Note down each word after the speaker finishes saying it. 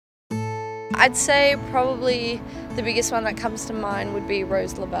I'd say probably the biggest one that comes to mind would be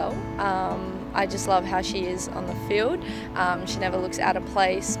Rose Lavelle. I just love how she is on the field. She never looks out of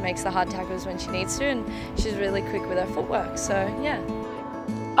place, makes the hard tackles when she needs to, and she's really quick with her footwork, so yeah.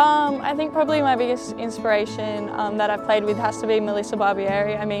 I think probably my biggest inspiration that I've played with has to be Melissa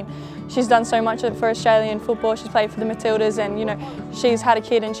Barbieri. I mean, she's done so much for Australian football. She's played for the Matildas, and you know, she's had a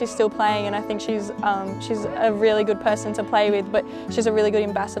kid and she's still playing. And I think she's a really good person to play with. But she's a really good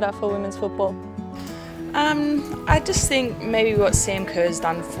ambassador for women's football. I just think maybe what Sam Kerr's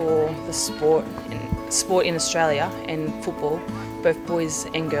done for the sport in Australia and football, both boys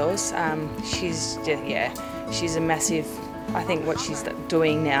and girls. She's a massive. I think what she's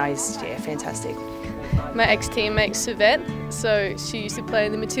doing now is fantastic. My ex-teammate Savette, so she used to play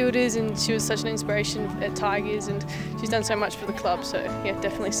in the Matildas and she was such an inspiration at Tigers, and she's done so much for the club, so yeah,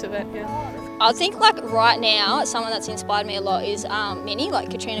 definitely Savette, yeah. I think like right now, someone that's inspired me a lot is Minnie, like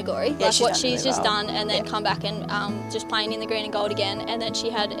Katrina Gorey. Yeah, like what she's just done and then come back and just playing in the green and gold again, and then she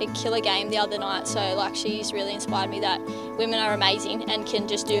had a killer game the other night, so like she's really inspired me that women are amazing and can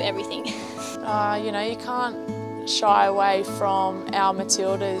just do everything. You know, you can't shy away from our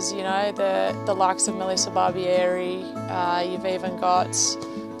Matildas, you know, the likes of Melissa Barbieri. You've even got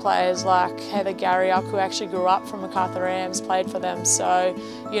players like Heather Garriock, who actually grew up from Macarthur Rams, played for them. So,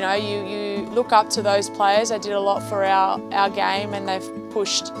 you know, you look up to those players. They did a lot for our game, and they've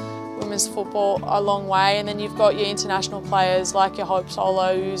pushed women's football a long way. And then you've got your international players like your Hope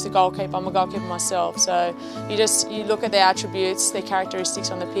Solo, who's the goalkeeper. I'm a goalkeeper myself, so you look at their attributes, their characteristics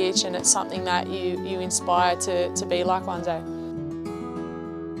on the pitch, and it's something that you inspire to be like one day.